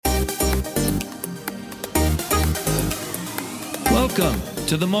Welcome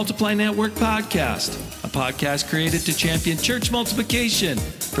to the Multiply Network Podcast, a podcast created to champion church multiplication,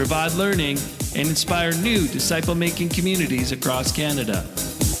 provide learning, and inspire new disciple-making communities across Canada.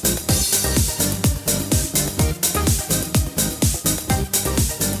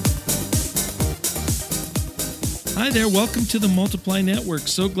 Hi there, welcome to the Multiply Network.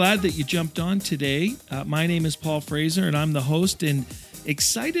 So glad that you jumped on today. My name is Paul Fraser, and I'm the host, and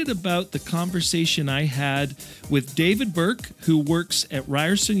excited about the conversation I had with David Burke, who works at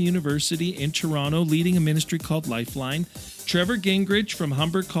Ryerson University in Toronto, leading a ministry called Lifeline. Trevor Gingrich from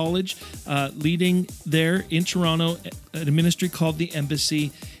Humber College, leading there in Toronto at a ministry called The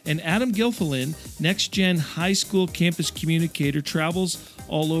Embassy. And Adam Gilfillan, next-gen high school campus communicator, travels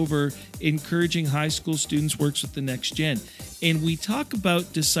all over encouraging high school students, works with the next gen. And we talk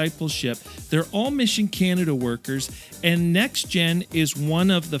about discipleship. They're all Mission Canada workers, and Next Gen is one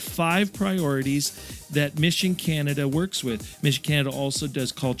of the 5 priorities that Mission Canada works with. Mission Canada also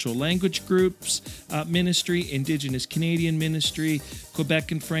does cultural language groups ministry, Indigenous Canadian ministry,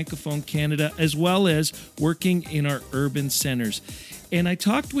 Quebec and Francophone Canada, as well as working in our urban centers. And I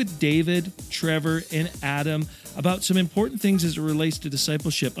talked with David, Trevor, and Adam about some important things as it relates to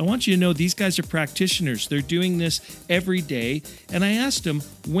discipleship. I want you to know these guys are practitioners. They're doing this every day. And I asked them,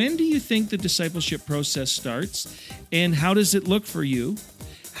 when do you think the discipleship process starts? And how does it look for you?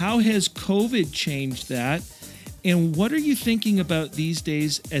 How has COVID changed that? And what are you thinking about these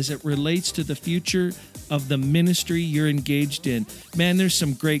days as it relates to the future of the ministry you're engaged in? Man, there's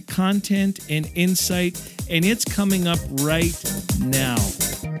some great content and insight, and it's coming up right now.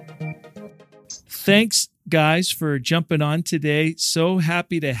 Thanks, guys, for jumping on today. So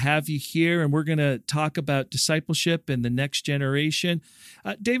happy to have you here, and we're going to talk about discipleship and the next generation.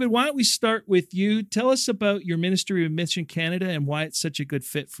 David, why don't we start with you? Tell us about your ministry with Mission Canada and why it's such a good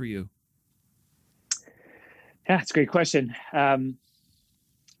fit for you. Yeah, it's a great question.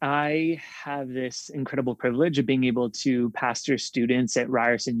 I have this incredible privilege of being able to pastor students at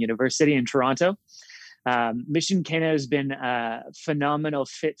Ryerson University in Toronto. Mission Canada has been a phenomenal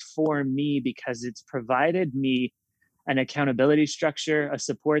fit for me because it's provided me an accountability structure, a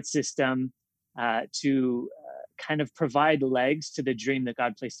support system to kind of provide legs to the dream that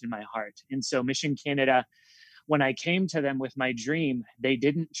God placed in my heart. And so Mission Canada, when I came to them with my dream, they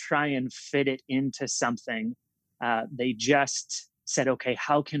didn't try and fit it into something. They just said, okay,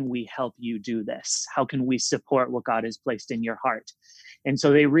 how can we help you do this? How can we support what God has placed in your heart? And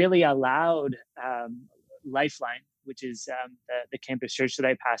so they really allowed Lifeline, which is the campus church that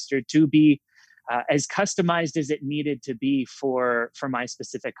I pastored, to be as customized as it needed to be for my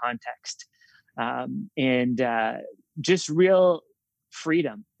specific context. And just real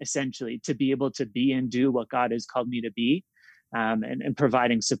freedom, essentially, to be able to be and do what God has called me to be. And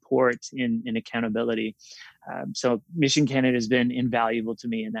providing support in accountability. So Mission Canada has been invaluable to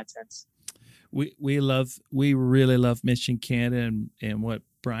me in that sense. We really love Mission Canada and what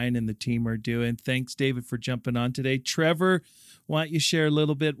Brian and the team are doing. Thanks, David, for jumping on today. Trevor, why don't you share a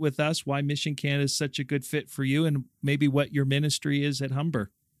little bit with us why Mission Canada is such a good fit for you and maybe what your ministry is at Humber?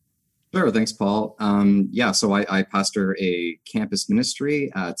 Sure. Thanks, Paul. So I pastor a campus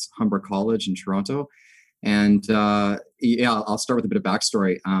ministry at Humber College in Toronto. And I'll start with a bit of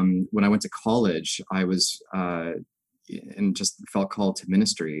backstory. When I went to college, I was and just felt called to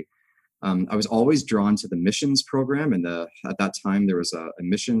ministry. I was always drawn to the missions program, and at that time there was a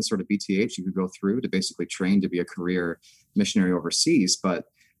mission sort of BTH you could go through to basically train to be a career missionary overseas. But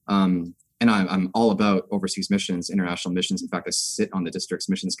and I'm all about overseas missions, international missions. In fact, I sit on the district's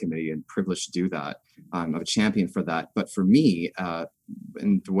missions committee and privileged to do that. I'm a champion for that. But for me,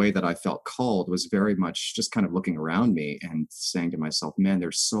 and the way that I felt called was very much just kind of looking around me and saying to myself, man,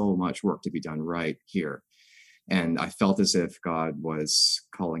 there's so much work to be done right here. And I felt as if God was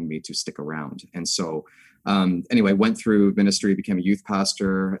calling me to stick around. And so anyway, went through ministry, became a youth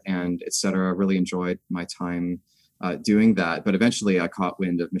pastor, and et cetera. Really enjoyed my time doing that. But eventually I caught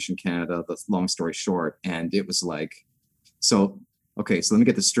wind of Mission Canada, the long story short, and it was like, so let me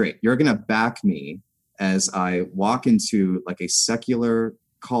get this straight. You're going to back me as I walk into like a secular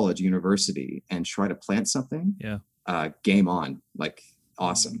college university and try to plant something. Yeah. Game on, like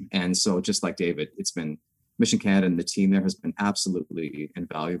awesome. And so just like David, it's been Mission Canada and the team there has been absolutely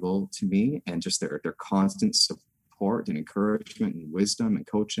invaluable to me, and just their constant support and encouragement and wisdom and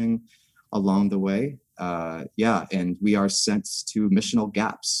coaching along the way. And we are sent to missional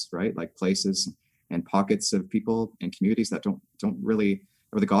gaps, right? Like places and pockets of people and communities that don't really,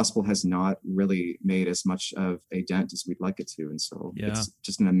 or the gospel has not really made as much of a dent as we'd like it to. And so It's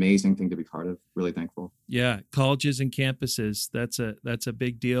just an amazing thing to be part of. Really thankful. Yeah. Colleges and campuses. That's a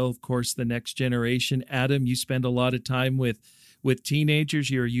big deal. Of course, the next generation. Adam, you spend a lot of time with with teenagers.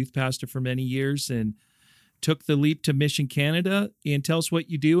 You're a youth pastor for many years and took the leap to Mission Canada. And tell us what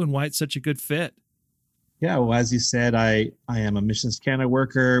you do and why it's such a good fit. Yeah, well, as you said, I am a Missions Canada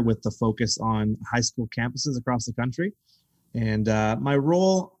worker with the focus on high school campuses across the country. And my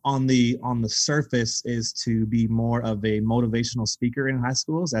role on the surface is to be more of a motivational speaker in high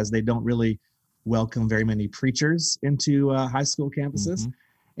schools, as they don't really welcome very many preachers into high school campuses.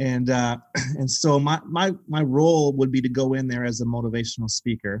 And so my role would be to go in there as a motivational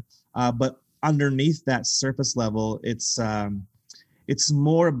speaker, but underneath that surface level, it's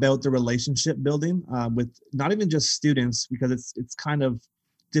more about the relationship building with not even just students, because it's kind of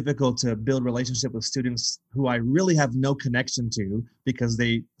difficult to build relationship with students who I really have no connection to, because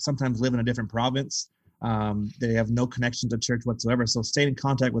they sometimes live in a different province. They have no connection to church whatsoever. So staying in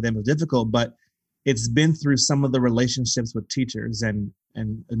contact with them is difficult, but it's been through some of the relationships with teachers and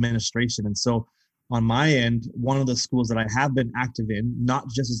administration. And so on my end, one of the schools that I have been active in, not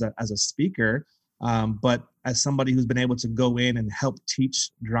just as a speaker, but as somebody who's been able to go in and help teach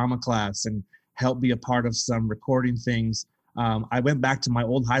drama class and help be a part of some recording things. I went back to my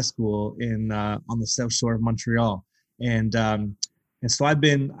old high school on the South Shore of Montreal, and so I've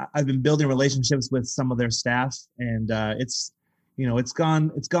been building relationships with some of their staff, and it's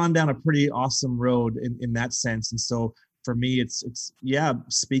gone down a pretty awesome road in that sense. And so for me, it's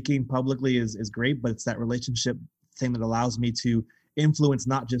speaking publicly is great, but it's that relationship thing that allows me to influence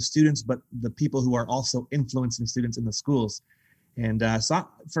not just students, but the people who are also influencing students in the schools. And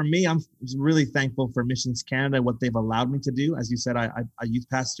for me, I'm really thankful for Missions Canada, what they've allowed me to do. As you said, I youth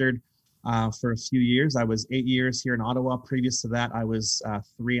pastored for a few years. I was 8 years here in Ottawa. Previous to that, I was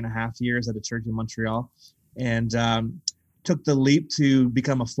 3.5 years at a church in Montreal, and took the leap to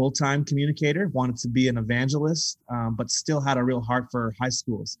become a full-time communicator. Wanted to be an evangelist, but still had a real heart for high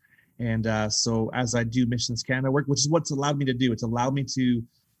schools. And so as I do Missions Canada work, which is what's allowed me to do, it's allowed me to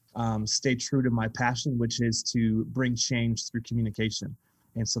stay true to my passion, which is to bring change through communication.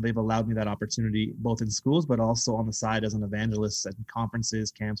 And so they've allowed me that opportunity both in schools, but also on the side as an evangelist at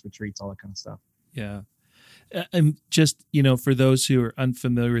conferences, camps, retreats, all that kind of stuff. Yeah. And just, for those who are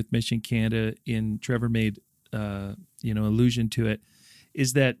unfamiliar with Mission Canada, Trevor made, allusion to it,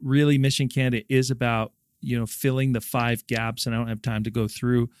 is that really Mission Canada is about, filling the 5 gaps. And I don't have time to go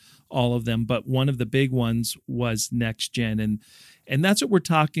through all of them, but one of the big ones was Next Gen. And that's what we're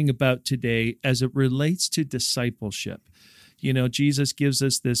talking about today as it relates to discipleship. Jesus gives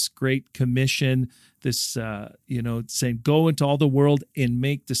us this great commission, this, saying, go into all the world and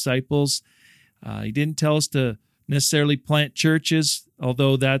make disciples. He didn't tell us to necessarily plant churches,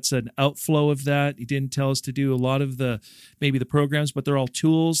 although that's an outflow of that. He didn't tell us to do a lot of the programs, but they're all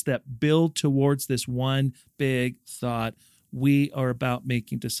tools that build towards this one big thought. We are about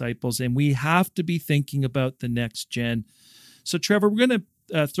making disciples, and we have to be thinking about the next gen. So, Trevor, we're going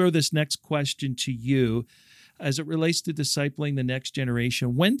to throw this next question to you as it relates to discipling the next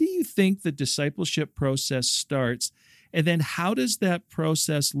generation. When do you think the discipleship process starts? And then how does that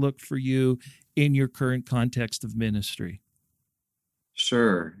process look for you in your current context of ministry?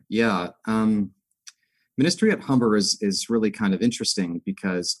 Sure. Yeah. Ministry at Humber is really kind of interesting,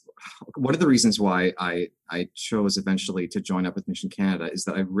 because one of the reasons why I chose eventually to join up with Mission Canada is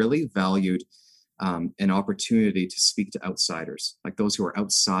that I really valued an opportunity to speak to outsiders, like those who are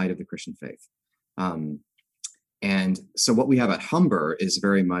outside of the Christian faith. And so what we have at Humber is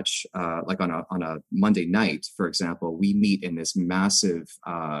very much like on a Monday night, for example, we meet in this massive,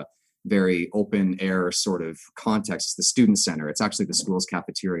 very open air sort of context, the student center. It's actually the school's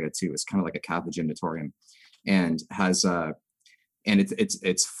cafeteria too. It's kind of like a Catholic gymnatorium, and has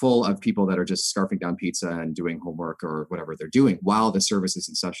it's full of people that are just scarfing down pizza and doing homework or whatever they're doing while the service is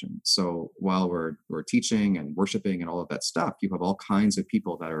in session. So while we're teaching and worshiping and all of that stuff, you have all kinds of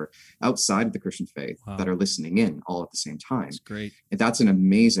people that are outside of the Christian faith that are listening in all at the same time. That's great. And that's an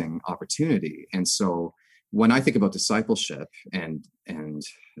amazing opportunity. And so when I think about discipleship and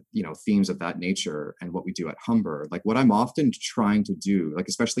themes of that nature and what we do at Humber, like what I'm often trying to do, like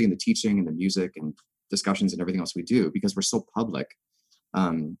especially in the teaching and the music and discussions and everything else we do, because we're so public,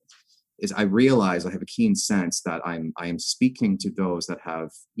 is I realize I have a keen sense that I am speaking to those that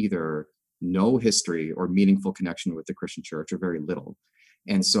have either no history or meaningful connection with the Christian church or very little.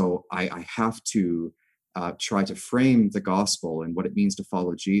 And so I have to try to frame the gospel and what it means to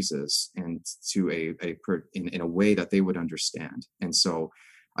follow Jesus and to in a way that they would understand. And so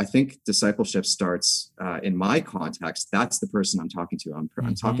I think discipleship starts in my context. That's the person I'm talking to.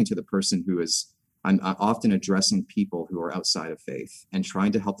 I'm talking to the person who is I'm often addressing people who are outside of faith and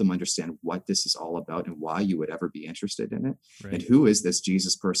trying to help them understand what this is all about and why you would ever be interested in it. Right. And who is this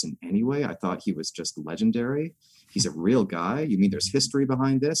Jesus person anyway? I thought he was just legendary. He's a real guy. You mean there's history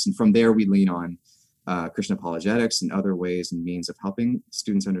behind this? And from there, we lean on Christian apologetics and other ways and means of helping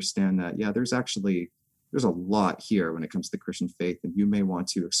students understand that, yeah, there's a lot here when it comes to the Christian faith, and you may want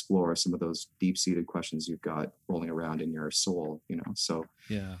to explore some of those deep-seated questions you've got rolling around in your soul, So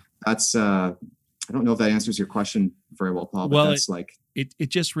yeah, that's I don't know if that answers your question very well, Paul, but that's it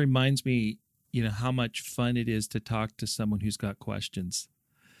just reminds me, how much fun it is to talk to someone who's got questions.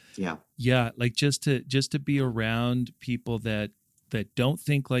 Yeah. Yeah. Like just to be around people that don't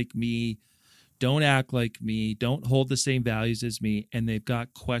think like me, don't act like me, don't hold the same values as me, and they've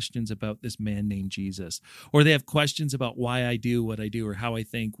got questions about this man named Jesus, or they have questions about why I do what I do or how I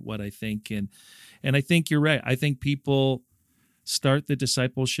think what I think. And I think you're right. I think people start the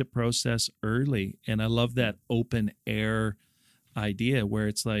discipleship process early, and I love that open air idea where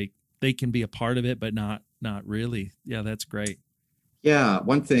it's like they can be a part of it, but not really. Yeah, that's great. Yeah,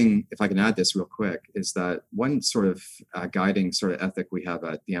 one thing, if I can add this real quick, is that one sort of guiding sort of ethic we have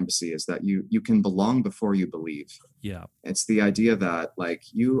at the embassy is that you can belong before you believe. Yeah. It's the idea that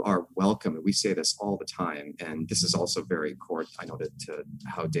you are welcome. And we say this all the time. And this is also very core, I know, to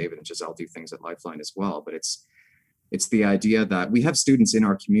how David and Giselle do things at Lifeline as well. But it's the idea that we have students in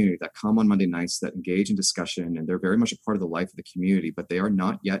our community that come on Monday nights that engage in discussion, and they're very much a part of the life of the community, but they are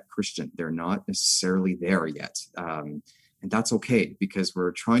not yet Christian. They're not necessarily there yet. And that's okay, because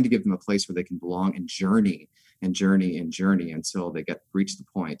we're trying to give them a place where they can belong and journey until they reach the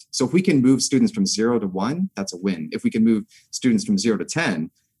point. So if we can move students from 0 to 1, that's a win. If we can move students from 0 to 10,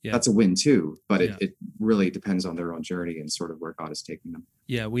 that's a win too. But it really depends on their own journey and sort of where God is taking them.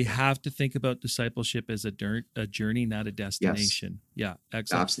 Yeah, we have to think about discipleship as a journey, not a destination. Yes. Yeah,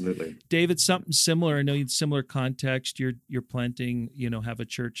 excellent. Absolutely. David, something similar. I know you had similar context. You're planting, have a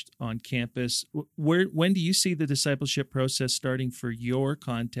church on campus. When do you see the discipleship process starting for your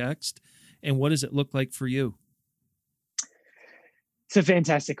context, and what does it look like for you? It's a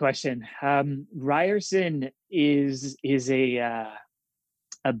fantastic question. Ryerson is a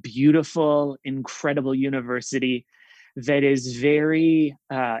beautiful, incredible university that is very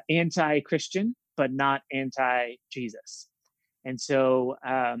anti-Christian, but not anti-Jesus. And so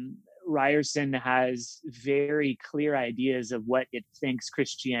Ryerson has very clear ideas of what it thinks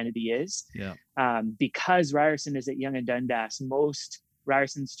Christianity is. Yeah. Because Ryerson is at Yonge and Dundas, most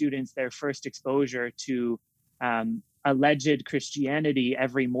Ryerson students, their first exposure to alleged Christianity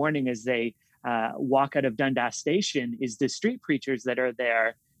every morning as they walk out of Dundas Station is the street preachers that are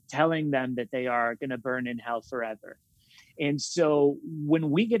there telling them that they are going to burn in hell forever. And so when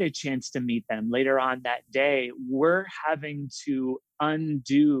we get a chance to meet them later on that day, we're having to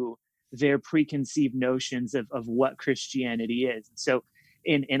undo their preconceived notions of what Christianity is. So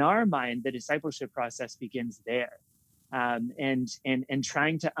in our mind, the discipleship process begins there. And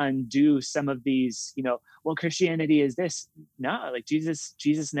trying to undo some of these, well, Christianity is this. No,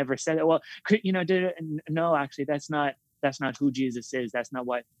 Jesus never said it. Well, no, actually, that's not who Jesus is. That's not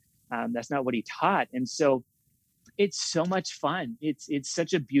what he taught. And so it's so much fun. It's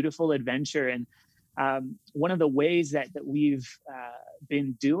such a beautiful adventure. And one of the ways that we've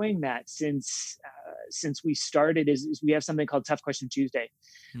been doing that since we started is we have something called Tough Question Tuesday,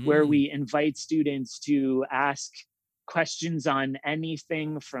 where we invite students to ask questions on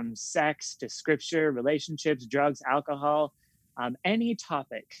anything from sex to scripture, relationships, drugs, alcohol, any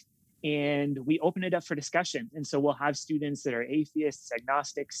topic. And we open it up for discussion. And so we'll have students that are atheists,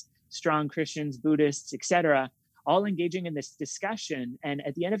 agnostics, strong Christians, Buddhists, etc., all engaging in this discussion. And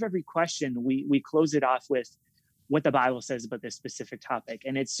at the end of every question, we close it off with what the Bible says about this specific topic.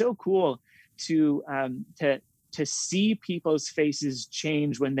 And it's so cool to see people's faces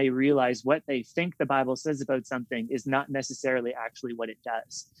change when they realize what they think the Bible says about something is not necessarily actually what it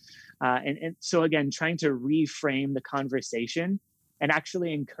does. And so again, trying to reframe the conversation and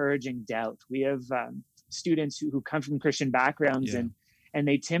actually encouraging doubt. We have students who come from Christian backgrounds and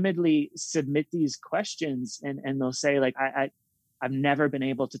they timidly submit these questions and they'll say, like, I've never been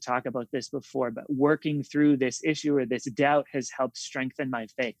able to talk about this before, but working through this issue or this doubt has helped strengthen my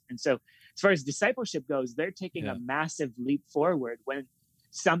faith. And so as far as discipleship goes, they're taking a massive leap forward when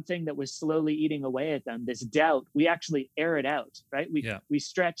something that was slowly eating away at them, this doubt, we actually air it out, right? We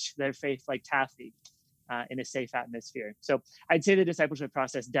stretch their faith like taffy in a safe atmosphere. So I'd say the discipleship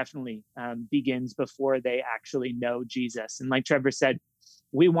process definitely begins before they actually know Jesus. And like Trevor said,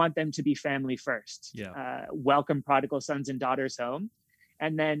 we want them to be family first. Welcome prodigal sons and daughters home.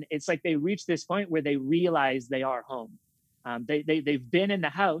 And then it's like they reach this point where they realize they are home. They've been in the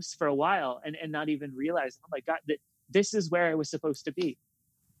house for a while and not even realize, oh my God, that this is where I was supposed to be.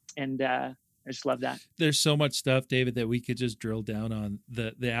 And I just love that. There's so much stuff, David, that we could just drill down on.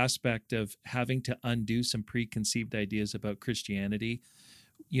 The aspect of having to undo some preconceived ideas about Christianity.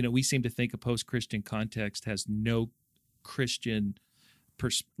 You know, we seem to think a post-Christian context has no Christian,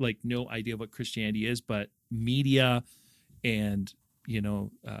 no idea what Christianity is, but media and,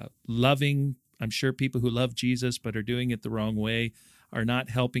 loving, I'm sure people who love Jesus but are doing it the wrong way are not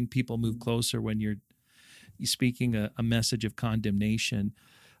helping people move closer when you're speaking a message of condemnation.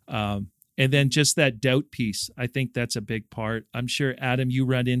 And then just that doubt piece, I think that's a big part. I'm sure, Adam, you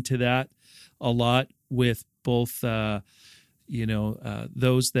run into that a lot with both, those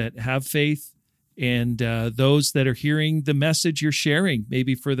that have faith and those that are hearing the message you're sharing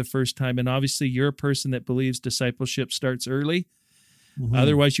maybe for the first time. And obviously you're a person that believes discipleship starts early. Mm-hmm.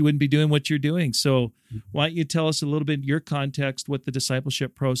 Otherwise you wouldn't be doing what you're doing. So why don't you tell us a little bit in your context, what the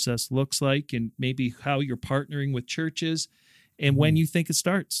discipleship process looks like and maybe how you're partnering with churches and when you think it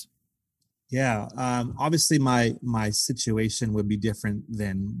starts? Yeah. Obviously my situation would be different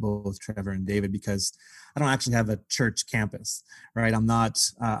than both Trevor and David because I don't actually have a church campus, right? I'm not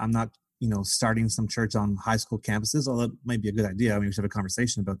starting some church on high school campuses, although it might be a good idea. I mean, we should have a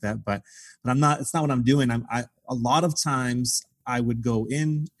conversation about that, but I'm not, it's not what I'm doing. A lot of times I would go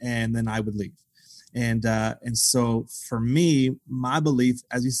in and then I would leave. And so for me, my belief,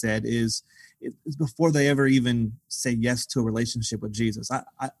 as you said, is before they ever even say yes to a relationship with Jesus.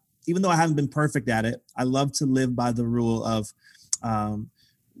 Even though I haven't been perfect at it, I love to live by the rule of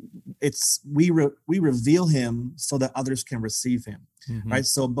we reveal him so that others can receive him, right?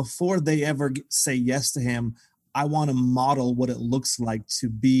 So before they ever say yes to him, I want to model what it looks like to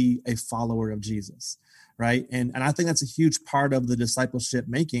be a follower of Jesus, right? And I think that's a huge part of the discipleship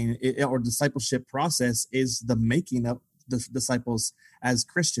discipleship process is the making of the disciples as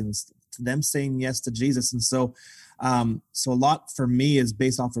Christians, to them saying yes to Jesus. And so a lot for me is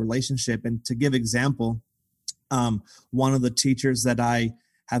based off a relationship. And to give example, one of the teachers that I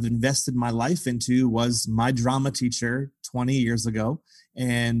have invested my life into was my drama teacher 20 years ago.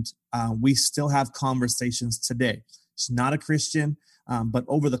 And we still have conversations today. She's not a Christian, but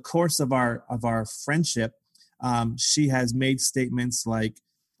over the course of our friendship, she has made statements like,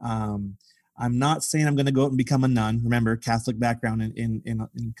 I'm not saying I'm going to go out and become a nun. Remember, Catholic background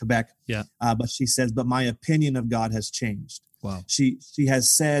in Quebec. Yeah. But she says, but my opinion of God has changed. Wow. She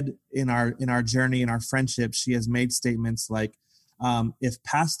has said in our journey, in our friendship, she has made statements like, if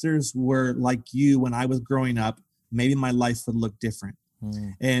pastors were like you when I was growing up, maybe my life would look different.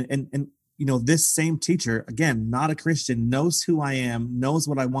 And this same teacher, again, not a Christian, knows who I am, knows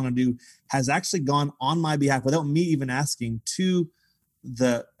what I want to do, has actually gone on my behalf without me even asking to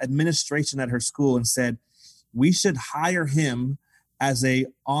the administration at her school and said, we should hire him as a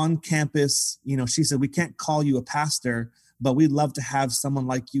on-campus, she said, we can't call you a pastor, but we'd love to have someone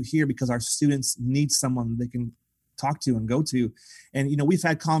like you here because our students need someone they can talk to and go to. And, we've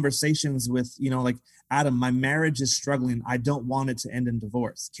had conversations with, like, Adam, my marriage is struggling. I don't want it to end in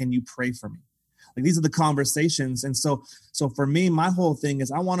divorce. Can you pray for me? Like, these are the conversations. And so for me, my whole thing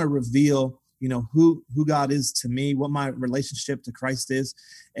is I want to reveal, who God is to me, what my relationship to Christ is.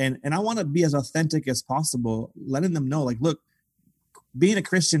 And I want to be as authentic as possible, letting them know, like, look, being a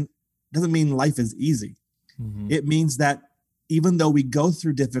Christian doesn't mean life is easy. Mm-hmm. It means that even though we go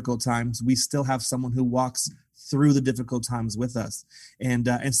through difficult times, we still have someone who walks through the difficult times with us. And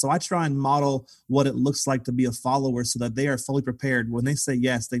so I try and model what it looks like to be a follower so that they are fully prepared. When they say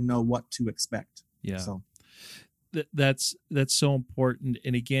yes, they know what to expect. Yeah. So that's so important.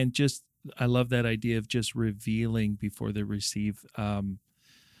 And again, I love that idea of just revealing before they receive.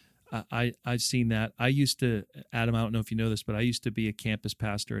 I've seen that. I used to, Adam, I don't know if you know this, but I used to be a campus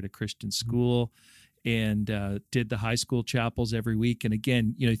pastor at a Christian school and did the high school chapels every week. And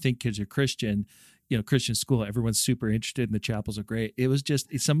again, you think kids are Christian, Christian school, everyone's super interested and the chapels are great. It was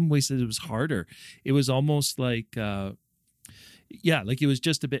just, in some ways it was harder. It was almost like, like it was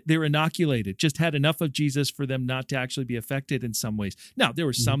just a bit, they were inoculated, just had enough of Jesus for them not to actually be affected in some ways. Now, there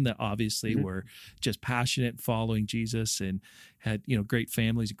were some that obviously were just passionate following Jesus and had, great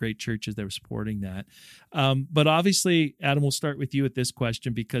families, great churches that were supporting that. But obviously, Adam, we'll start with you at this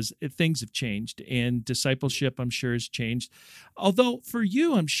question because things have changed and discipleship, I'm sure, has changed. Although for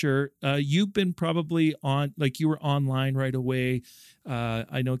you, I'm sure you've been probably you were online right away.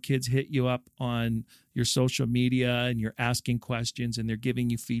 I know kids hit you up on your social media and you're asking questions and they're giving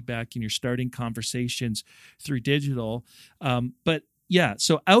you feedback and you're starting conversations through digital. But yeah,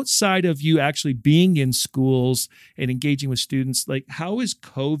 so outside of you actually being in schools and engaging with students, like how has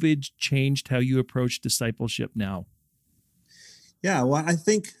COVID changed how you approach discipleship now? Yeah, well, I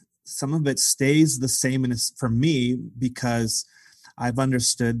think some of it stays the same for me because I've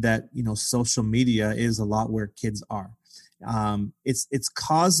understood that social media is a lot where kids are. It's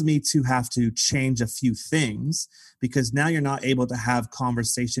caused me to have to change a few things because now you're not able to have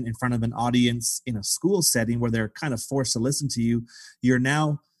conversation in front of an audience in a school setting where they're kind of forced to listen to you. You're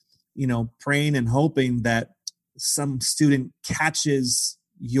now, praying and hoping that some student catches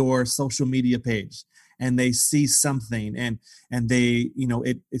your social media page and they see something and they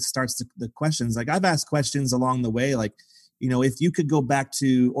it starts the questions. Like, I've asked questions along the way, like, if you could go back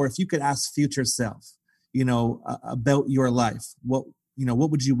to, or if you could ask future self, about your life, what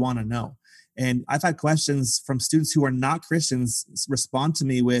would you want to know? And I've had questions from students who are not Christians respond to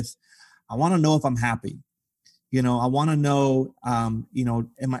me with, I want to know if I'm happy. I want to know,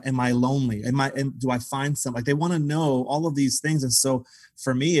 am I lonely? Do I find something? Like, they want to know all of these things. And so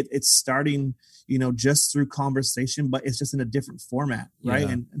for me, it's starting, just through conversation, but it's just in a different format. Right.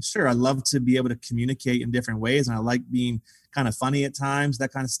 Yeah. And sure, I love to be able to communicate in different ways. And I like being kind of funny at times,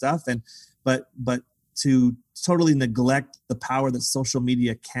 that kind of stuff. But to totally neglect the power that social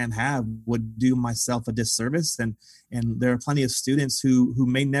media can have would do myself a disservice. And there are plenty of students who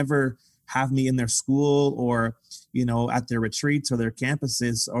may never have me in their school or, at their retreats or their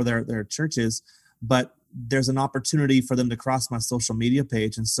campuses or their churches, but there's an opportunity for them to cross my social media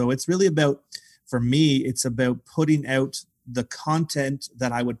page. And so it's really about, for me, it's about putting out the content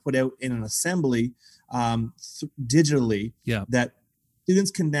that I would put out in an assembly digitally, that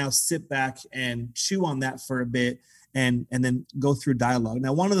students can now sit back and chew on that for a bit and then go through dialogue.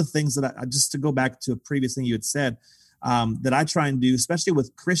 Now, one of the things that just to go back to a previous thing you had said, that I try and do, especially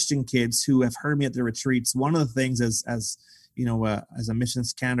with Christian kids who have heard me at their retreats. One of the things as a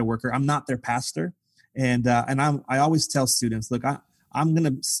Missions Canada worker, I'm not their pastor. And I always tell students, look, I'm going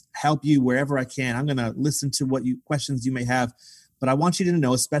to help you wherever I can. I'm going to listen to questions you may have, but I want you to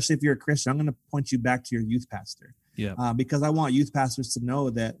know, especially if you're a Christian, I'm going to point you back to your youth pastor. Yeah. Because I want youth pastors to know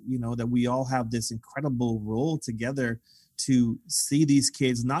that, that we all have this incredible role together to see these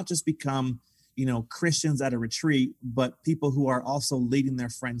kids not just become, Christians at a retreat, but people who are also leading their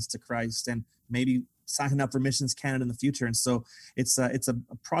friends to Christ and maybe signing up for Missions Canada in the future. And so it's a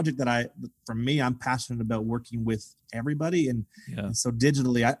project that I'm passionate about working with everybody. And so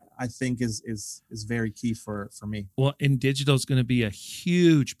digitally, I think is very key for me. Well, and digital is going to be a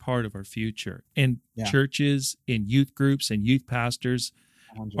huge part of our future. And churches, and youth groups, and youth pastors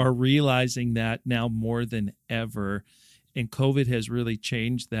are realizing that now more than ever. And COVID has really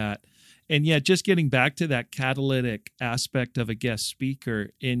changed that. And just getting back to that catalytic aspect of a guest speaker.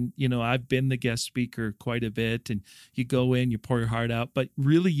 And, I've been the guest speaker quite a bit, and you go in, you pour your heart out, but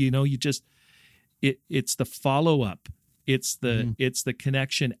really, it's the follow-up. It's the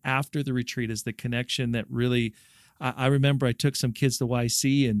connection after the retreat is the connection that really, I remember I took some kids to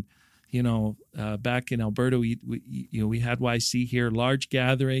YC, and, back in Alberta, we had YC here, large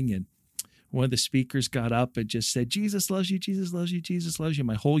gathering, and one of the speakers got up and just said, Jesus loves you, Jesus loves you, Jesus loves you.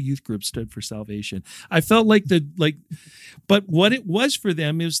 My whole youth group stood for salvation. I felt but what it was for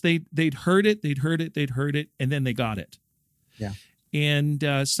them is they'd heard it, and then they got it. Yeah. And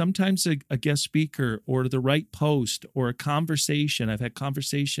sometimes a guest speaker or the right post or a conversation, I've had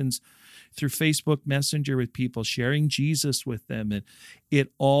conversations through Facebook Messenger with people, sharing Jesus with them. And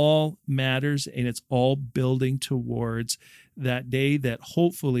it all matters, and it's all building towards that day that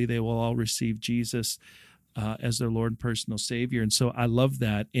hopefully they will all receive Jesus as their Lord and personal Savior. And so I love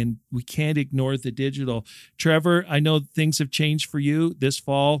that. And we can't ignore the digital. Trevor, I know things have changed for you this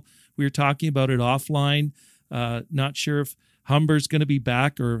fall. We were talking about it offline. Not sure if Humber's going to be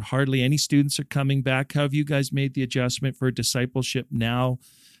back or hardly any students are coming back. How have you guys made the adjustment for discipleship now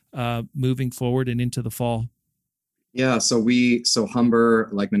moving forward and into the fall? Yeah, so Humber,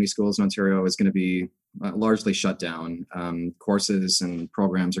 like many schools in Ontario, is going to be largely shut down. Courses and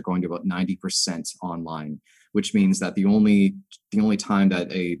programs are going to about 90% online, which means that the only time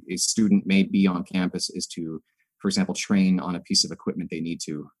that a student may be on campus is to, for example, train on a piece of equipment they need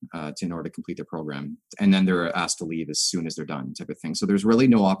to in order to complete their program. And then they're asked to leave as soon as they're done, type of thing. So there's really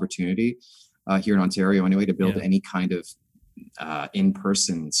no opportunity here in Ontario anyway to build any kind of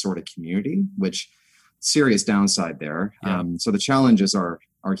in-person sort of community, which serious downside there. So the challenges are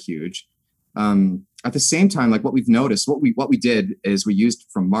huge. At the same time, like what we've noticed, what we did is we used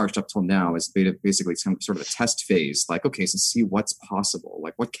from March up till now is basically some sort of a test phase. Like, okay, so see what's possible.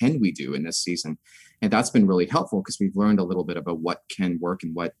 Like, what can we do in this season? And that's been really helpful because we've learned a little bit about what can work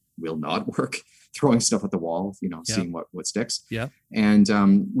and what will not work. Throwing stuff at the wall, seeing what sticks. Yeah. And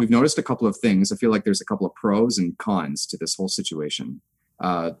we've noticed a couple of things. I feel like there's a couple of pros and cons to this whole situation.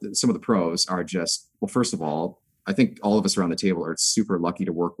 Some of the pros are just, well, first of all, I think all of us around the table are super lucky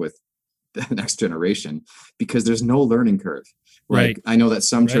to work with the next generation because there's no learning curve. Right. I know that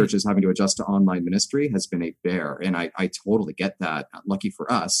some churches having to adjust to online ministry has been a bear. And I totally get that. Lucky for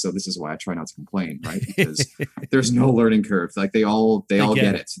us. So this is why I try not to complain, right? Because there's no learning curve. Like they all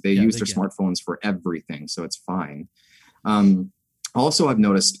get it. They use their smartphones for everything. So it's fine. Also, I've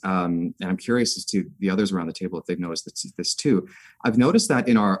noticed, and I'm curious as to the others around the table if they've noticed this too. I've noticed that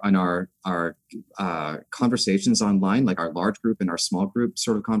in our conversations online, like our large group and our small group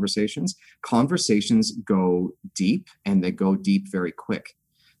sort of conversations go deep, and they go deep very quick.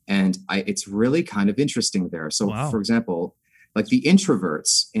 And it's really kind of interesting there. So, for example, like the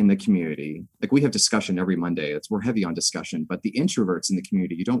introverts in the community, like we have discussion every Monday. We're heavy on discussion, but the introverts in the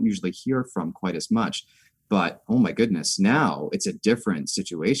community, you don't usually hear from quite as much. But oh my goodness, now it's a different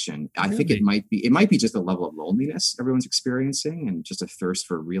situation. I think it might be just a level of loneliness everyone's experiencing and just a thirst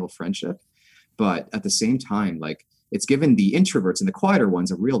for real friendship. But at the same time, like it's given the introverts and the quieter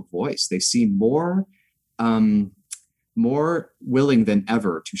ones a real voice. They seem more willing than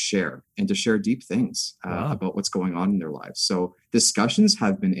ever to share deep things about what's going on in their lives. So discussions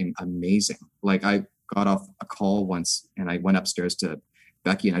have been amazing. Like I got off a call once and I went upstairs to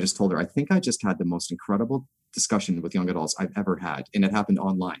Becky and I just told her, I think I just had the most incredible discussion with young adults I've ever had. And it happened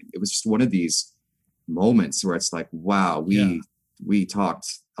online. It was just one of these moments where it's like, wow, we talked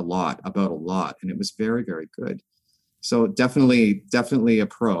a lot about a lot, and it was very, very good. So definitely a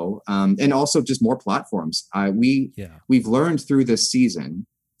pro. And also just more platforms. We've learned through this season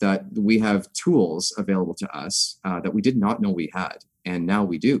that we have tools available to us that we did not know we had. And now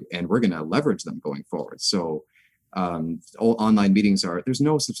we do, and we're going to leverage them going forward. So online meetings there's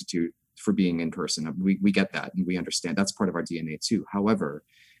no substitute for being in person. We get that, and we understand that's part of our DNA too. However,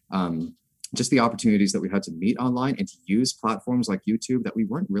 just the opportunities that we had to meet online and to use platforms like YouTube that we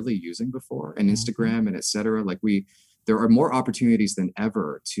weren't really using before, and Instagram and et cetera, there are more opportunities than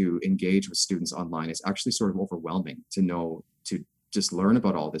ever to engage with students online. It's actually sort of overwhelming to just learn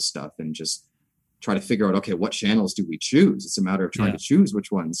about all this stuff and just try to figure out, okay, what channels do we choose? It's a matter of trying to choose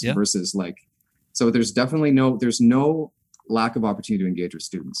which ones versus so there's definitely no lack of opportunity to engage with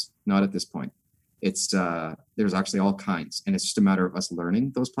students. Not at this point. It's there's actually all kinds, and it's just a matter of us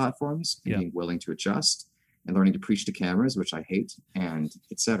learning those platforms and being willing to adjust and learning to preach to cameras, which I hate, and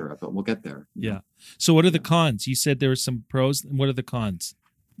etc. But we'll get there. Yeah. So what are the cons? You said there were some pros. And what are the cons?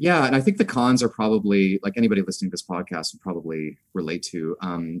 Yeah, and I think the cons are probably, like anybody listening to this podcast would probably relate to.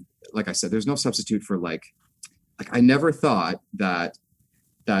 Like I said, there's no substitute for like I never thought that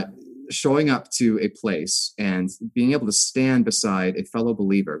showing up to a place and being able to stand beside a fellow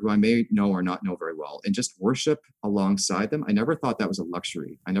believer who I may know or not know very well and just worship alongside them. I never thought that was a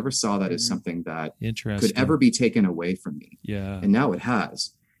luxury. I never saw that as something that could ever be taken away from me. Yeah. And now it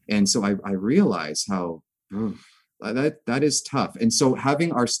has. And so I realize how that is tough. And so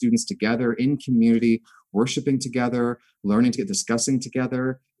having our students together in community, worshiping together, learning to discussing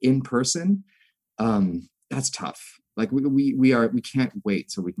together in person, that's tough. Like we can't wait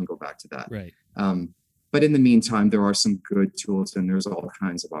till we can go back to that. Right. But in the meantime, there are some good tools and there's all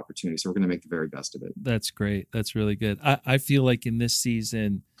kinds of opportunities. So we're going to make the very best of it. That's great. That's really good. I feel like in this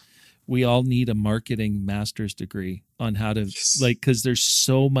season, we all need a marketing master's degree on how to because there's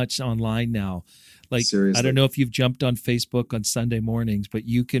so much online now. Like, seriously. I don't know if you've jumped on Facebook on Sunday mornings, but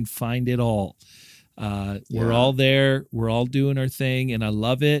you can find it all. We're all there. We're all doing our thing, and I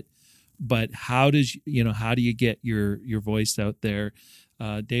love it. But how do you get your voice out there?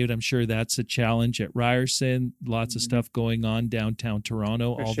 David, I'm sure that's a challenge at Ryerson. Lots of stuff going on downtown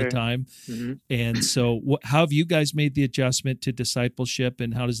Toronto the time. Mm-hmm. And so how have you guys made the adjustment to discipleship,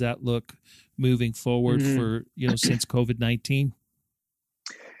 and how does that look moving forward for, since COVID-19?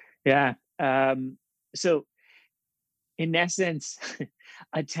 Yeah. So in essence,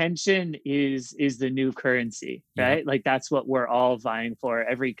 attention is the new currency, right? Yeah. Like that's what we're all vying for.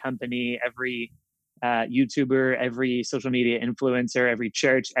 Every company, every YouTuber, every social media influencer, every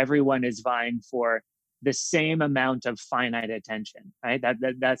church, everyone is vying for the same amount of finite attention, right?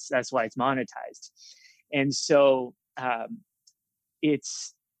 That's why it's monetized. And so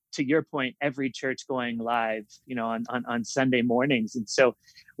it's, to your point, every church going live, on Sunday mornings. And so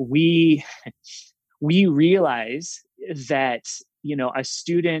we realize that, a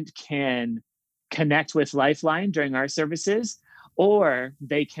student can connect with Lifeline during our services, or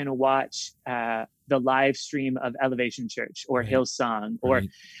they can watch the live stream of Elevation Church or Hillsong or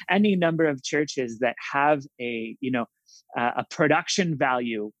any number of churches that have a production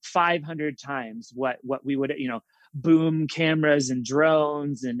value 500 times what we would, boom cameras and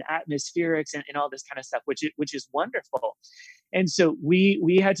drones and atmospherics and all this kind of stuff, which is wonderful. And so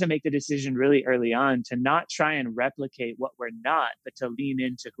we had to make the decision really early on to not try and replicate what we're not, but to lean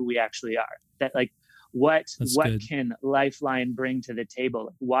into who we actually are. That like what can Lifeline bring to the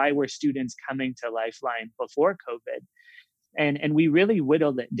table? Why were students coming to Lifeline before COVID? And we really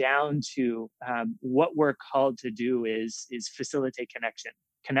whittled it down to what we're called to do is facilitate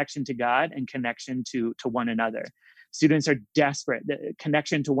connection to God and connection to one another. Students are desperate. The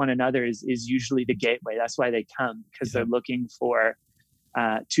connection to one another is usually the gateway. That's why they come, because they're looking for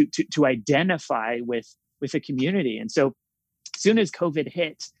to identify with a community. And so as soon as COVID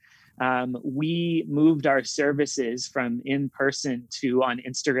hit, we moved our services from in person to on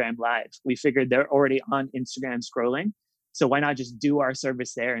Instagram Live. We figured they're already on Instagram scrolling, so why not just do our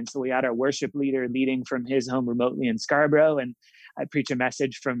service there? And so we had our worship leader leading from his home remotely in Scarborough, and I preach a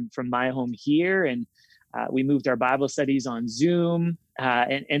message from my home here. And we moved our Bible studies on Zoom.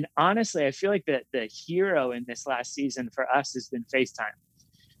 And honestly, I feel like the hero in this last season for us has been FaceTime.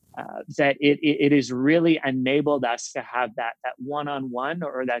 That it has really enabled us to have that one-on-one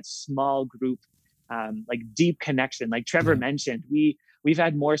or that small group, like deep connection. Like Trevor mentioned, we've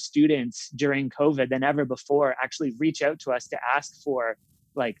had more students during COVID than ever before actually reach out to us to ask for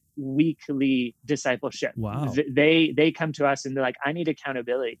like weekly discipleship. Wow. They come to us and they're like, I need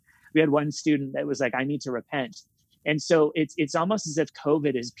accountability. We had one student that was like, I need to repent. And so it's almost as if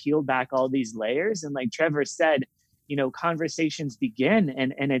COVID has peeled back all these layers. And like Trevor said, conversations begin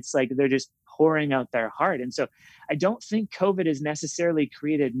and it's like they're just pouring out their heart. And so I don't think COVID has necessarily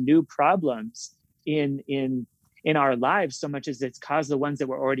created new problems in our lives so much as it's caused the ones that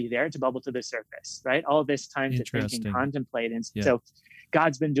were already there to bubble to the surface, right? All this time to think and contemplate. And so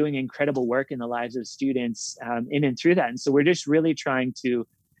God's been doing incredible work in the lives of students in and through that. And so we're just really trying to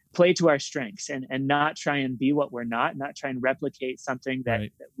play to our strengths and not try and be what we're not try and replicate something that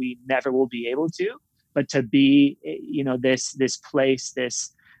we never will be able to, but to be, this place,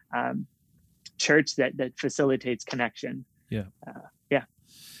 this church that facilitates connection. Yeah.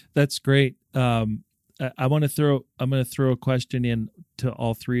 That's great. I'm going to throw a question in to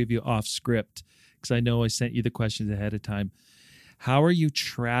all three of you off script, because I know I sent you the questions ahead of time. How are you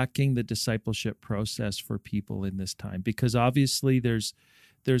tracking the discipleship process for people in this time? Because obviously there's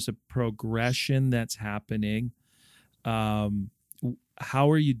a progression that's happening. How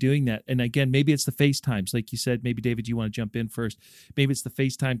are you doing that? And again, maybe it's the FaceTimes. Like you said, maybe David, you want to jump in first. Maybe it's the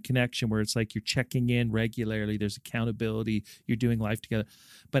FaceTime connection where it's like you're checking in regularly. There's accountability. You're doing life together.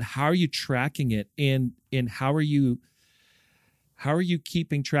 But how are you tracking it? And how are you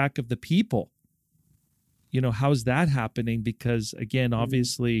keeping track of the people? How's that happening? Because again,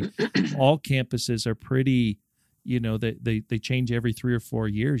 obviously all campuses are pretty, they change every 3 or 4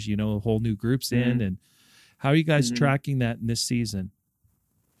 years, a whole new group's in. And how are you guys tracking that in this season?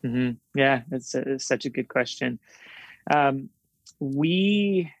 Yeah, that's such a good question.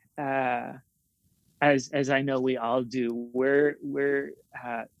 We, as I know we all do, we're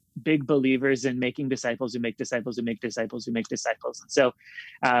big believers in making disciples who make disciples who make disciples who make disciples. And so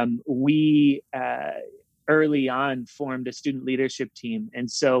we early on formed a student leadership team. And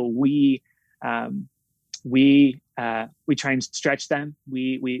so we try and stretch them.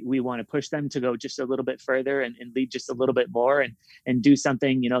 We want to push them to go just a little bit further and lead just a little bit more and do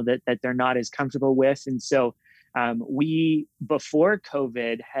something, that they're not as comfortable with. And so we, before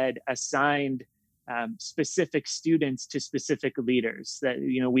COVID, had assigned specific students to specific leaders that,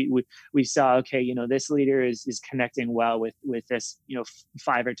 we saw, okay, this leader is connecting well with this,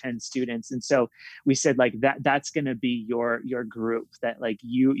 5 or 10 students. And so we said like that's going to be your group, that like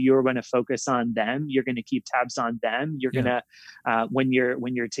you're going to focus on them. You're going to keep tabs on them. You're going to, when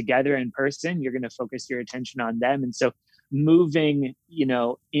you're together in person, you're going to focus your attention on them. And so moving,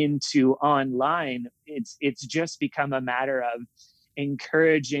 into online, it's just become a matter of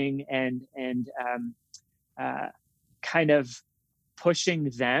encouraging and kind of pushing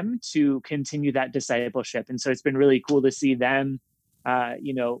them to continue that discipleship. And so it's been really cool to see them,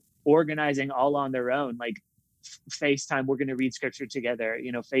 organizing all on their own, like FaceTime, we're going to read scripture together,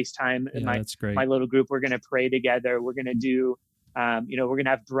 FaceTime, my little group, we're going to pray together. We're going to do, we're going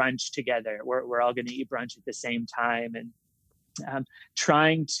to have brunch together. We're all going to eat brunch at the same time. And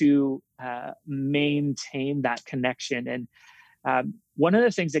trying to maintain that connection. And one of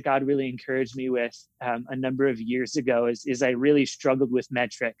the things that God really encouraged me with a number of years ago is I really struggled with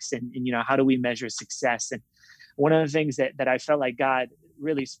metrics and how do we measure success? And one of the things that I felt like God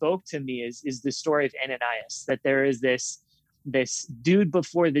really spoke to me is the story of Ananias, that there is this dude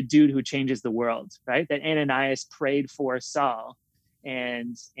before the dude who changes the world, right? That Ananias prayed for Saul,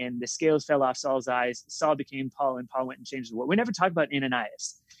 and the scales fell off Saul's eyes. Saul became Paul, and Paul went and changed the world. We never talk about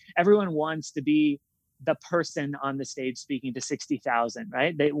Ananias. Everyone wants to be the person on the stage speaking to 60,000,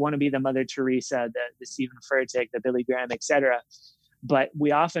 right? They want to be the Mother Teresa, the Stephen Furtick, the Billy Graham, etc. But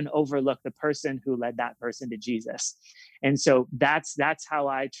we often overlook the person who led that person to Jesus. And so that's how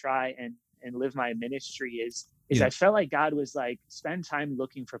I try and live my ministry is I felt like God was like, spend time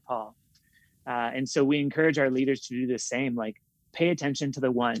looking for Paul. And so we encourage our leaders to do the same, like pay attention to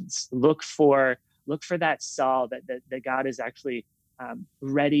the ones, look for that Saul that God is actually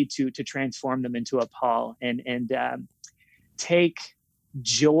ready to transform them into a Paul, and take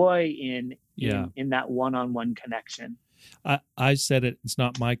joy in that one-on-one connection. I said it. It's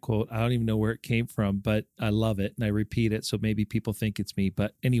not my quote. I don't even know where it came from, but I love it. And I repeat it. So maybe people think it's me,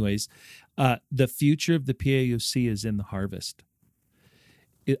 but anyways, the future of the PAOC is in the harvest.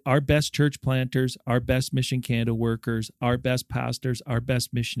 Our best church planters, our best Mission Canada workers, our best pastors, our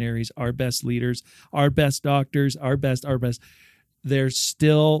best missionaries, our best leaders, our best doctors, our best, there's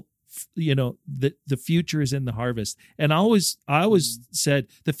still, the future is in the harvest. And I always said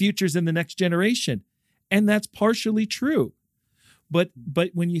the future is in the next generation. And that's partially true. But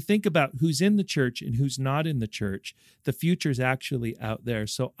when you think about who's in the church and who's not in the church, the future is actually out there.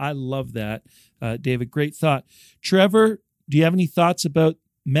 So I love that, David. Great thought. Trevor, do you have any thoughts about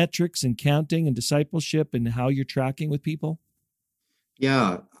metrics and counting and discipleship and how you're tracking with people?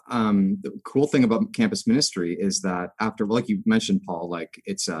 Yeah. The cool thing about campus ministry is that after, like you mentioned, Paul, like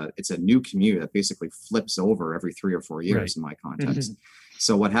it's a new community that basically flips over every 3 or 4 years in my context. Mm-hmm.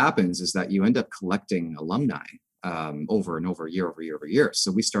 So what happens is that you end up collecting alumni over and over, year over year over year.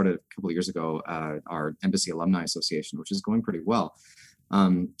 So we started a couple of years ago, our Embassy Alumni Association, which is going pretty well.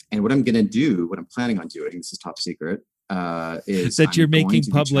 And what I'm planning on doing, this is top secret, is that you're making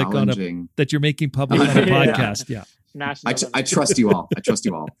public on a podcast. Yeah. I trust you all. Because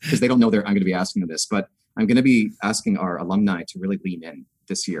they don't know I'm going to be asking them this, but I'm going to be asking our alumni to really lean in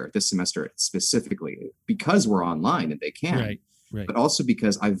this semester specifically, because we're online and they can. Right. But also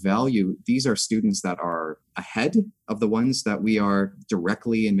because I value, these are students that are ahead of the ones that we are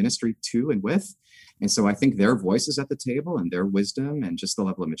directly in ministry to and with. And so I think their voices at the table and their wisdom and just the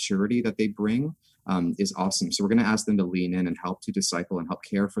level of maturity that they bring is awesome. So we're going to ask them to lean in and help to disciple and help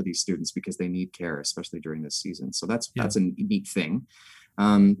care for these students because they need care, especially during this season. So that's a neat thing.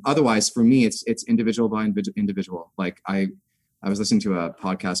 Otherwise, for me, it's individual by individual. Like I was listening to a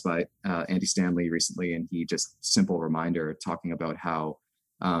podcast by Andy Stanley recently, and he just simple reminder talking about how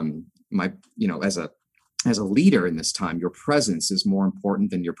as a leader in this time, your presence is more important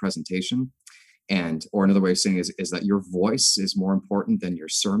than your presentation. Or another way of saying is that your voice is more important than your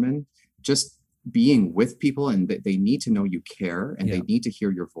sermon. Just being with people, and they need to know you care, and they need to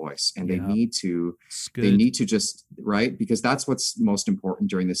hear your voice, and they need to just, right? Because that's what's most important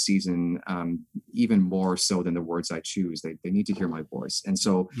during this season, even more so than the words I choose. They need to hear my voice. And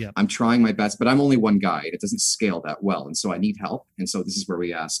so I'm trying my best, but I'm only one guy. It doesn't scale that well. And so I need help. And so this is where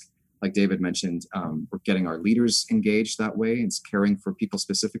we ask, like David mentioned, we're getting our leaders engaged that way and caring for people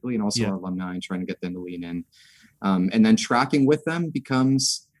specifically, and also our alumni, and trying to get them to lean in. And then tracking with them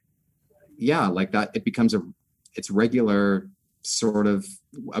becomes, like that. It becomes it's regular sort of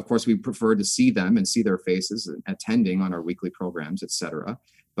course, we prefer to see them and see their faces and attending on our weekly programs, etc.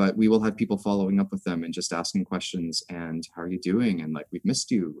 But we will have people following up with them and just asking questions and how are you doing? And like, we've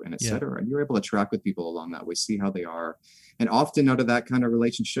missed you and etc. And you're able to track with people along that way, see how they are. And often out of that kind of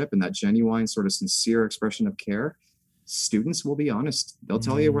relationship and that genuine sort of sincere expression of care, students will be honest. They'll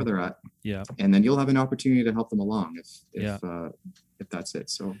tell you where they're at. Yeah. And then you'll have an opportunity to help them along if that's it.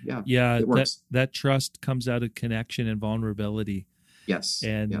 So it works. That trust comes out of connection and vulnerability. Yes.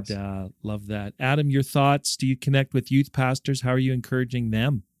 And love that. Adam, your thoughts? Do you connect with youth pastors? How are you encouraging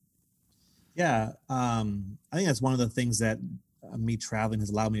them? Yeah. I think that's one of the things that me traveling has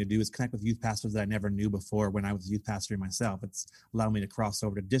allowed me to do is connect with youth pastors that I never knew before when I was a youth pastor myself. It's allowed me to cross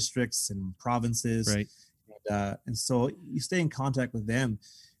over to districts and provinces. Right. And so you stay in contact with them.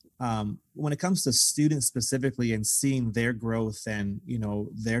 When it comes to students specifically and seeing their growth and,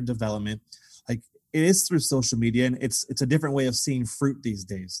 their development, like it is through social media, and it's a different way of seeing fruit these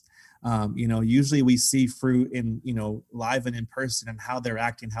days. Usually we see fruit in, live and in person and how they're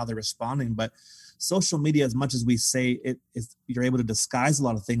acting, how they're responding, but social media, as much as we say you're able to disguise a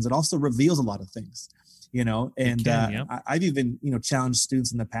lot of things, it also reveals a lot of things, I've even, challenged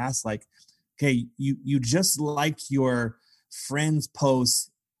students in the past, like, okay, you just liked your friend's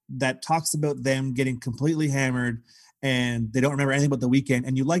post that talks about them getting completely hammered and they don't remember anything about the weekend,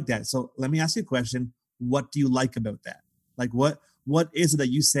 and you like that. So let me ask you a question. What do you like about that? Like what is it that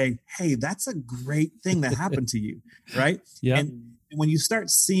you say, hey, that's a great thing that happened to you, right? Yeah. And when you start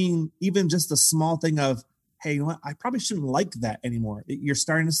seeing even just a small thing of, hey, you know what, I probably shouldn't like that anymore. You're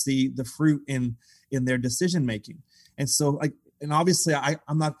starting to see the fruit in their decision making. And so, like, and obviously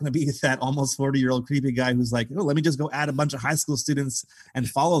I'm not going to be that almost 40-year-old creepy guy who's like, oh, let me just go add a bunch of high school students and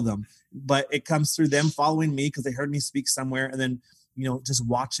follow them. But it comes through them following me because they heard me speak somewhere, and then, you know, just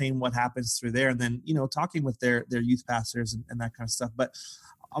watching what happens through there, and then, you know, talking with their youth pastors and that kind of stuff. But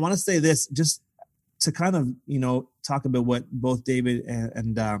I want to say this, just to kind of, you know, talk about what both David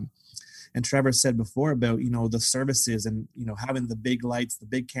and Trevor said before about, you know, the services and, you know, having the big lights, the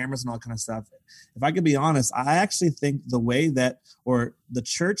big cameras and all that kind of stuff. If I could be honest, I actually think the way that, or the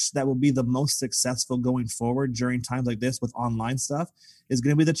church that will be the most successful going forward during times like this with online stuff is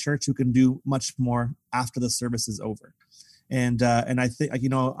going to be the church who can do much more after the service is over. And I think, you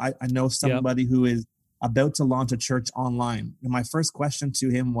know, I know somebody who is about to launch a church online. And my first question to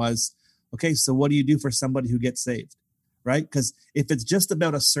him was, okay, so what do you do for somebody who gets saved? Right? Because if it's just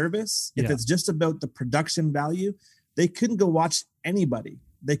about a service, if it's just about the production value, they couldn't go watch anybody.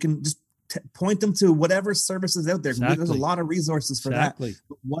 They can just point them to whatever services out there. Exactly. There's a lot of resources for that. But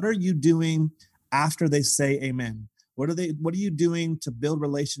what are you doing after they say amen? What are you doing to build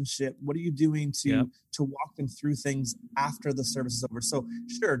relationship? What are you doing to walk them through things after the service is over? So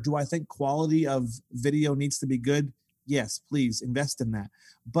sure, do I think quality of video needs to be good? Yes, please invest in that.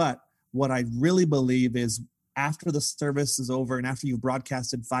 But what I really believe is, after the service is over and after you've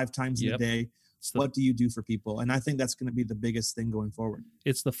broadcasted 5 times a day, what do you do for people? And I think that's going to be the biggest thing going forward.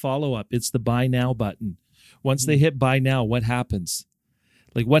 It's the follow-up. It's the buy now button. Once they hit buy now, what happens?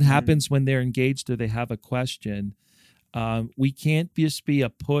 Like, what happens when they're engaged or they have a question? We can't just be a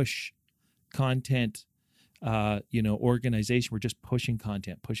push content, organization. We're just pushing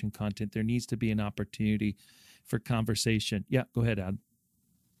content. There needs to be an opportunity for conversation. Yeah, go ahead, Adam.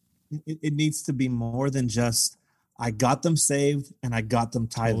 It needs to be more than just, I got them saved and I got them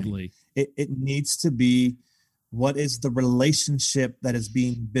tithing. Totally. It needs to be, what is the relationship that is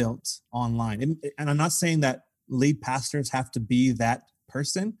being built online? And I'm not saying that lead pastors have to be that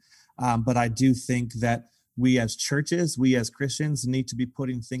person, but I do think that we as churches, we as Christians need to be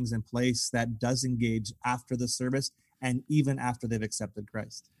putting things in place that does engage after the service and even after they've accepted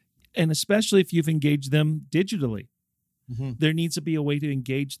Christ. And especially if you've engaged them digitally. There needs to be a way to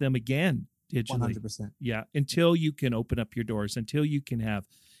engage them again digitally. 100%. Yeah, until you can open up your doors, until you can have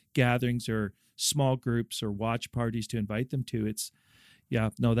gatherings or small groups or watch parties to invite them to.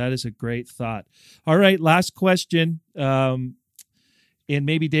 That is a great thought. All right, last question. And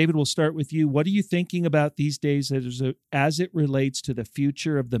maybe, David, we'll start with you. What are you thinking about these days as it relates to the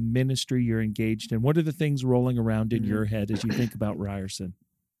future of the ministry you're engaged in? What are the things rolling around in your head as you think about Ryerson?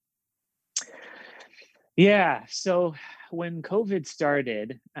 Yeah. So when COVID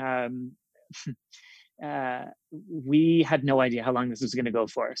started, we had no idea how long this was going to go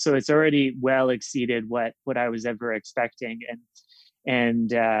for. So it's already well exceeded what I was ever expecting.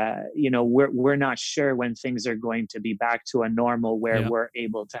 And we're not sure when things are going to be back to a normal where we're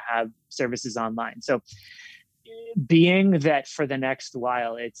able to have services online. So being that for the next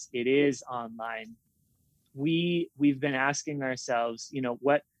while, it is online, we've been asking ourselves,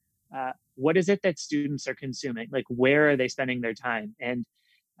 what is it that students are consuming? Like, where are they spending their time? And,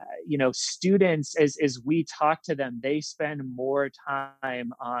 students, as we talk to them, they spend more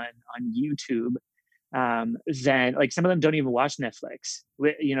time on YouTube than, like, some of them don't even watch Netflix,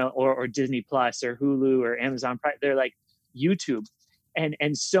 or Disney Plus or Hulu or Amazon Prime. They're like YouTube.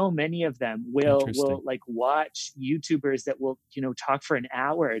 And so many of them will like watch YouTubers that will, talk for an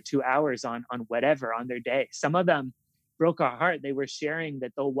hour or 2 hours on whatever on their day. Some of them broke our heart. They were sharing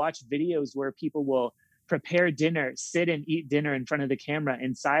that they'll watch videos where people will prepare dinner, sit and eat dinner in front of the camera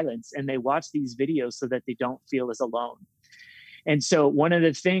in silence. And they watch these videos so that they don't feel as alone. And so one of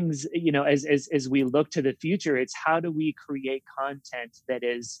the things, as we look to the future, it's how do we create content that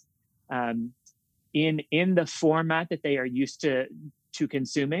is in the format that they are used to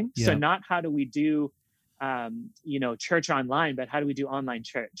consuming. Yeah. So not how do we do church online, but how do we do online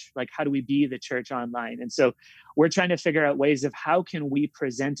church? Like, how do we be the church online? And so we're trying to figure out ways of how can we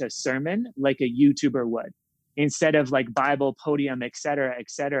present a sermon like a YouTuber would, instead of like Bible podium, et cetera,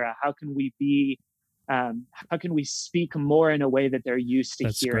 how can we be, how can we speak more in a way that they're used to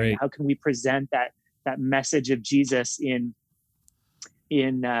hearing? Great. How can we present that message of Jesus in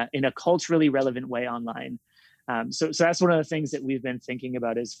a culturally relevant way online? So that's one of the things that we've been thinking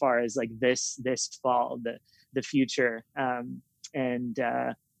about as far as like this fall, the future,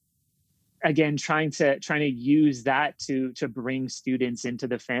 again, trying to use that to bring students into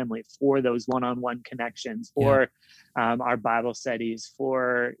the family for those one-on-one connections, for our Bible studies,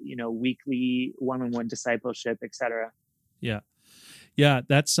 for weekly one-on-one discipleship, etc. Yeah. Yeah,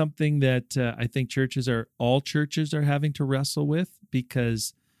 that's something that I think all churches are having to wrestle with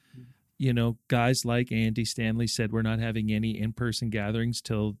because, guys like Andy Stanley said, we're not having any in-person gatherings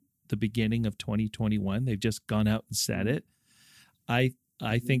till the beginning of 2021. They've just gone out and said it. I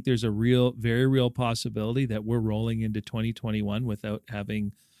think there's a very real possibility that we're rolling into 2021 without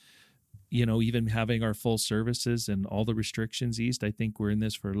having, even having our full services and all the restrictions eased. I think we're in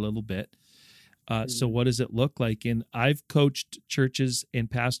this for a little bit. So what does it look like? And I've coached churches and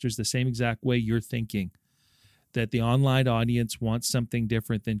pastors the same exact way you're thinking, that the online audience wants something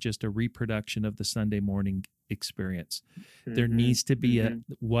different than just a reproduction of the Sunday morning experience. There needs to be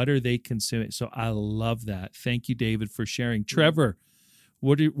what are they consuming? So I love that. Thank you, David, for sharing. Trevor,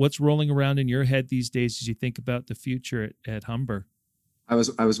 what's rolling around in your head these days as you think about the future at Humber? I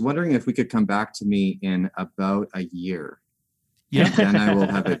was wondering if we could come back to me in about a year. Yeah. Then I will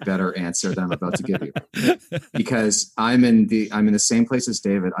have a better answer than I'm about to give you, because I'm in the same place as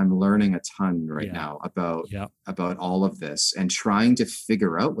David. I'm learning a ton right now about all of this and trying to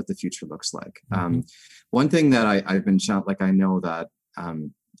figure out what the future looks like. One thing that I've been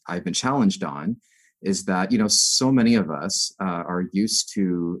I've been challenged on is that so many of us are used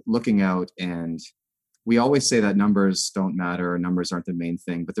to looking out, and we always say that numbers don't matter, numbers aren't the main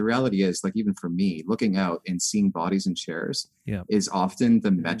thing. But the reality is, like, even for me, looking out and seeing bodies in chairs is often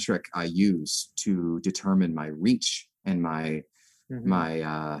the metric I use to determine my reach and my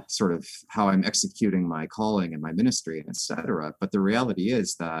sort of how I'm executing my calling and my ministry, and et cetera. But the reality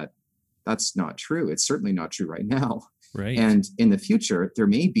is that that's not true. It's certainly not true right now. Right. And in the future, there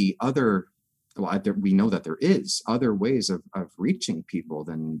may be we know that there is other ways of reaching people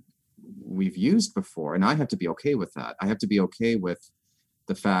than we've used before. And I have to be okay with that. I have to be okay with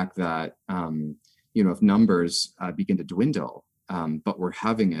the fact that, if numbers begin to dwindle, but we're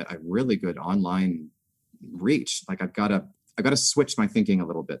having a really good online reach, like I've got to switch my thinking a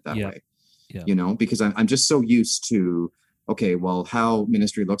little bit that way, because I'm just so used to, okay, well, how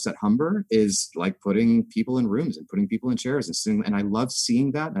ministry looks at Humber is like putting people in rooms and putting people in chairs and I love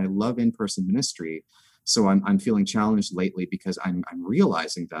seeing that. And I love in-person ministry. So I'm feeling challenged lately because I'm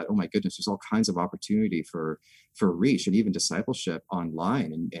realizing that, oh my goodness, there's all kinds of opportunity for reach and even discipleship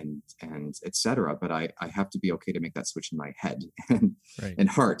online and et cetera. But I have to be okay to make that switch in my head and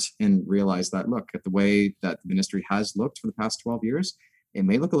heart and realize that, look, at the way that the ministry has looked for the past 12 years, it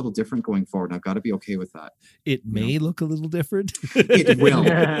may look a little different going forward. And I've got to be okay with that. It may look a little different. It will.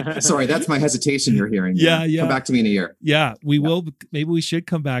 Sorry, that's my hesitation you're hearing. Yeah. Come back to me in a year. Yeah, we will. Maybe we should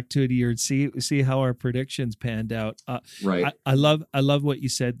come back to it a year and see how our predictions panned out. Right. I love what you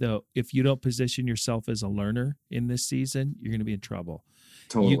said, though. If you don't position yourself as a learner in this season, you're going to be in trouble.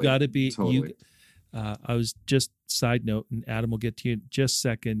 Totally. You got to be. Totally. I was just side note, and Adam will get to you in just a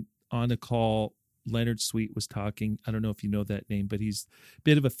second. On a call, Leonard Sweet was talking. I don't know if you know that name, but he's a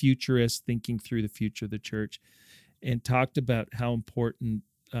bit of a futurist, thinking through the future of the church, and talked about how important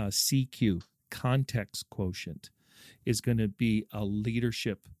CQ, context quotient, is going to be a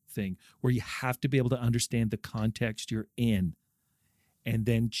leadership thing where you have to be able to understand the context you're in and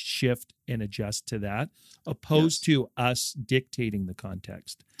then shift and adjust to that, opposed to us dictating the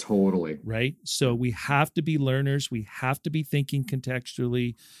context. Totally. Right? So we have to be learners. We have to be thinking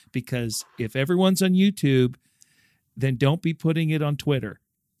contextually, because if everyone's on YouTube, then don't be putting it on Twitter,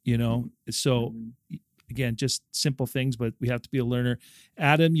 So again, just simple things, but we have to be a learner.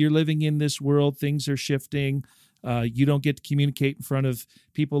 Adam, you're living in this world. Things are shifting. You don't get to communicate in front of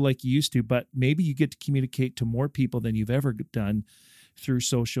people like you used to, but maybe you get to communicate to more people than you've ever done through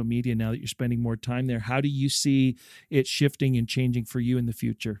social media now that you're spending more time there. How do you see it shifting and changing for you in the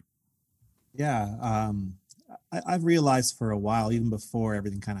future? Yeah, I've realized for a while, even before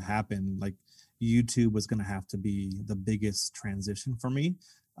everything kind of happened, like YouTube was going to have to be the biggest transition for me,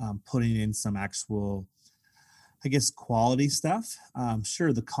 putting in some actual, I guess, quality stuff.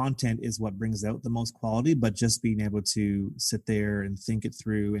 Sure, the content is what brings out the most quality, but just being able to sit there and think it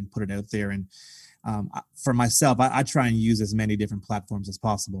through and put it out there. And for myself, I try and use as many different platforms as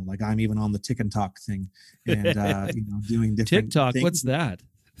possible. Like I'm even on the TikTok thing and, doing different TikTok, things. what's that?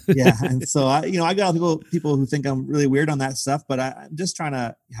 Yeah. And so I got people who think I'm really weird on that stuff, but I'm just trying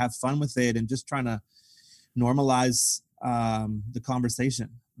to have fun with it and just trying to normalize the conversation,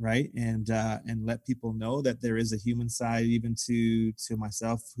 right? And let people know that there is a human side, even to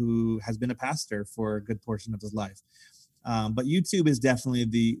myself, who has been a pastor for a good portion of his life. But YouTube is definitely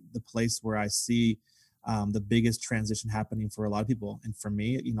the place where I see the biggest transition happening for a lot of people. And for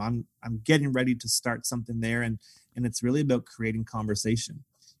me, I'm getting ready to start something there, and it's really about creating conversation.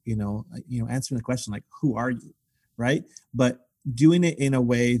 Answering the question like, who are you, right? But doing it in a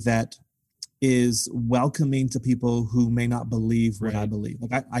way that is welcoming to people who may not believe what I Right. believe.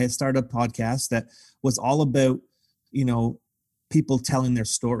 Like I had started a podcast that was all about, people telling their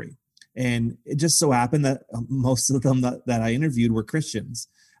story. And it just so happened that most of them that I interviewed were Christians.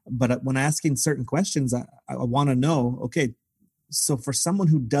 But when asking certain questions, I want to know, okay, so for someone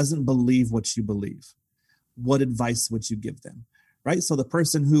who doesn't believe what you believe, what advice would you give them? Right? So the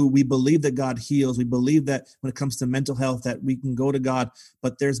person who we believe that God heals, we believe that when it comes to mental health, that we can go to God,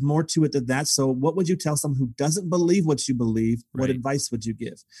 but there's more to it than that. So what would you tell someone who doesn't believe what you believe? What Right. advice would you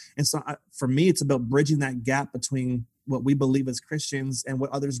give? And so for me, it's about bridging that gap between what we believe as Christians and what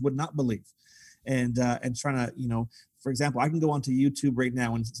others would not believe. And trying to, for example, I can go onto YouTube right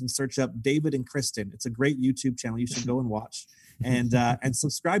now and search up David and Kristen. It's a great YouTube channel. You should go and watch and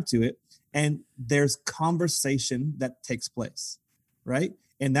subscribe to it. And there's conversation that takes place, right?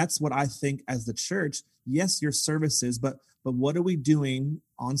 And that's what I think as the church. Yes, your services, but what are we doing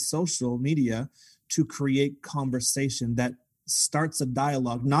on social media to create conversation that starts a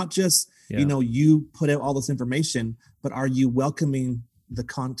dialogue? Not just you put out all this information, but are you welcoming the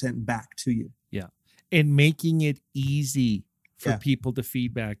content back to you? Yeah. And making it easy for Yeah. people to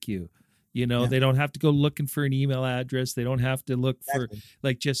feedback you. Yeah. They don't have to go looking for an email address. They don't have to look Exactly.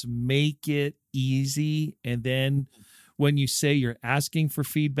 for, just make it easy. And then when you say you're asking for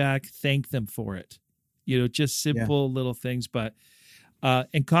feedback, thank them for it. Just simple little things. But,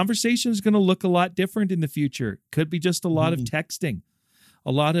 and conversation is going to look a lot different in the future. Could be just a lot of texting,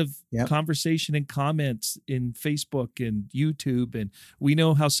 a lot of conversation and comments in Facebook and YouTube. And we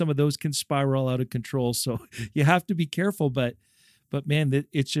know how some of those can spiral out of control. So you have to be careful, but man,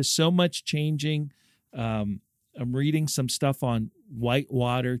 it's just so much changing. I'm reading some stuff on white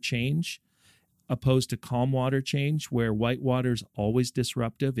water change opposed to calm water change, where white water is always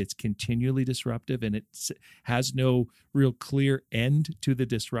disruptive. It's continually disruptive, and it has no real clear end to the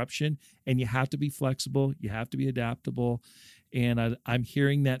disruption. And you have to be flexible. You have to be adaptable. And I'm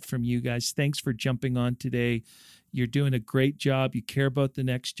hearing that from you guys. Thanks for jumping on today. You're doing a great job. You care about the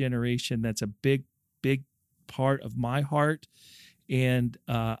next generation. That's a big, big part of my heart. And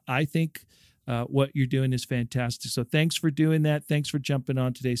I think what you're doing is fantastic. So thanks for doing that. Thanks for jumping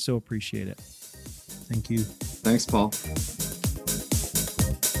on today. So appreciate it. Thank you. Thanks, Paul.